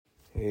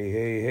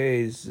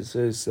Hey, this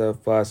is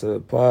South Five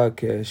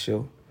Podcast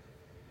Show.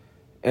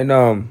 And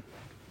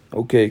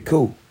okay,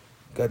 cool.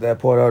 Got that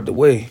part out the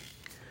way.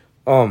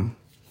 We'll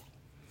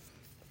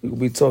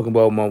be talking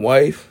about my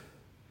wife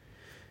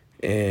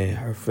and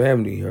her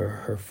family,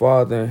 her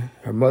father,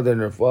 her mother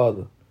and her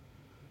father.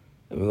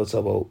 And we're gonna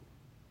talk about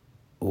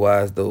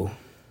why as though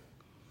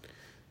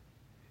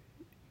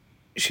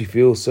she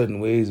feels certain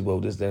ways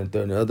about this, that, and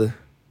third, and the other.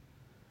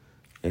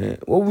 And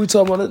what were we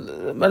talking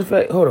about? Matter of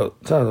fact, hold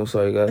up. I'm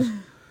sorry, guys.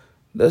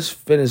 Let's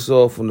finish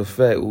off on the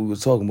fact what we were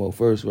talking about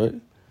first, right?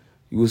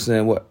 You were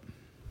saying what?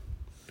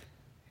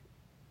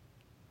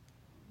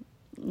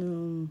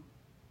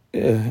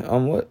 Yeah,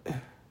 what? I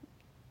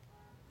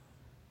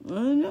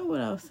don't know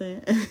what I was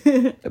saying.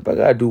 If I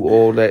gotta do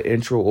all that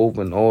intro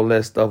over and all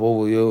that stuff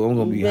over, I'm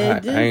gonna be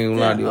hot. I ain't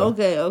gonna lie to you.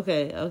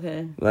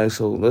 Okay. Like,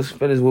 so let's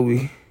finish what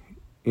we,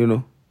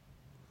 initially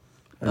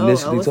I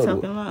was talked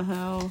talking about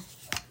how.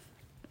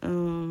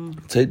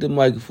 Take the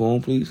microphone,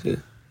 please. Yeah.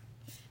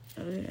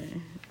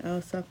 Okay. I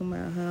was talking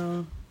about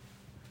how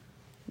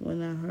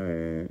when I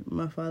heard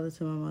my father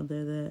tell my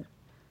mother that,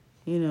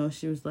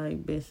 she was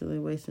like basically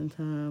wasting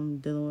time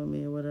dealing with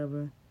me or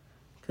whatever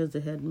because they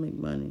had to make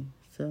money.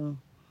 So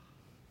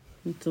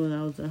when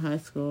I was in high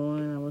school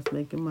and I was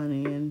making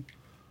money and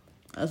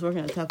I was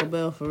working at Taco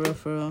Bell for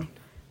real.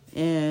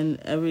 And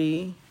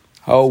every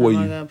How old were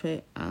time you? I got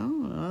paid, I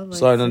don't know. I was like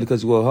Sorry, not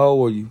because you were. How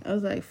old were you? I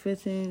was like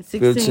 15,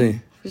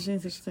 16. 15,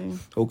 16.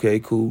 Okay,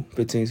 cool.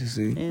 15,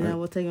 16. And right. I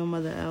would take my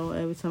mother out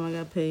every time I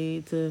got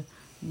paid to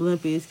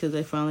Blimpies because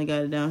they finally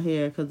got it down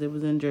here because it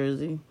was in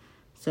Jersey.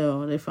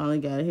 So they finally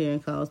got it here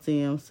in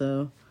Coliseum.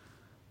 So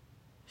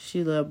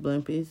she loved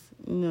Blimpies.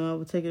 I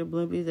would take her to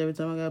Blimpies every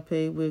time I got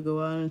paid. We'd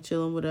go out and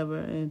chill and whatever.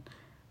 And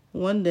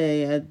one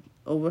day I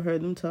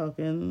overheard them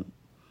talking.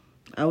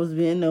 I was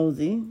being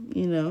nosy,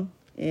 and,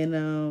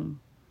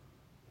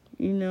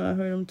 I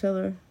heard them tell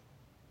her,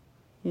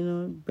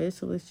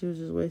 basically she was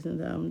just wasting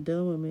time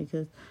dealing with me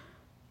because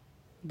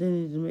they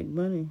needed to make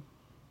money.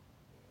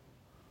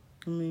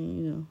 I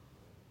mean,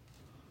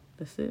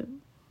 that's it.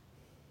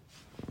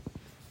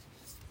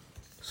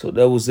 So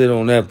that was it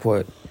on that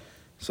part.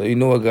 So I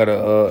got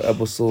a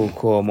episode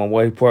called My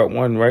Wife Part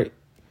 1, right?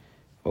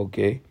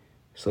 Okay.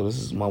 So this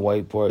is My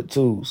Wife Part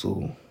 2.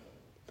 So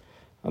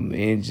I'm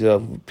in jail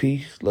with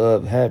peace,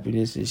 love,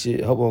 happiness, and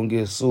shit. Hope I don't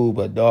get sued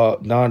by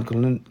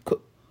Don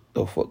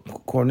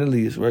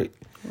Cornelius, right?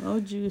 Why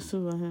would you get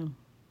sued by him?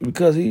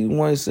 Because he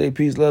wanted to say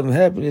peace, love, and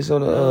happiness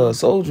on the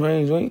Soul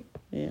Train, right?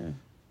 Yeah.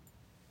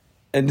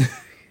 And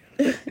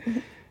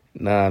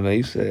nah, man,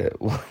 you said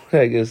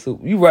I get sued.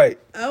 You right.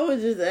 I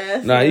was just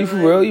asking. Nah, you for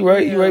real? You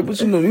right? You right? But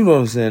you know what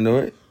I'm saying, though,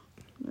 right?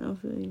 I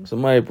feel you.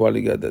 Somebody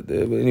probably got that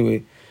there, but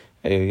anyway,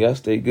 hey, y'all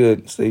stay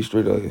good, stay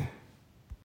straight out here.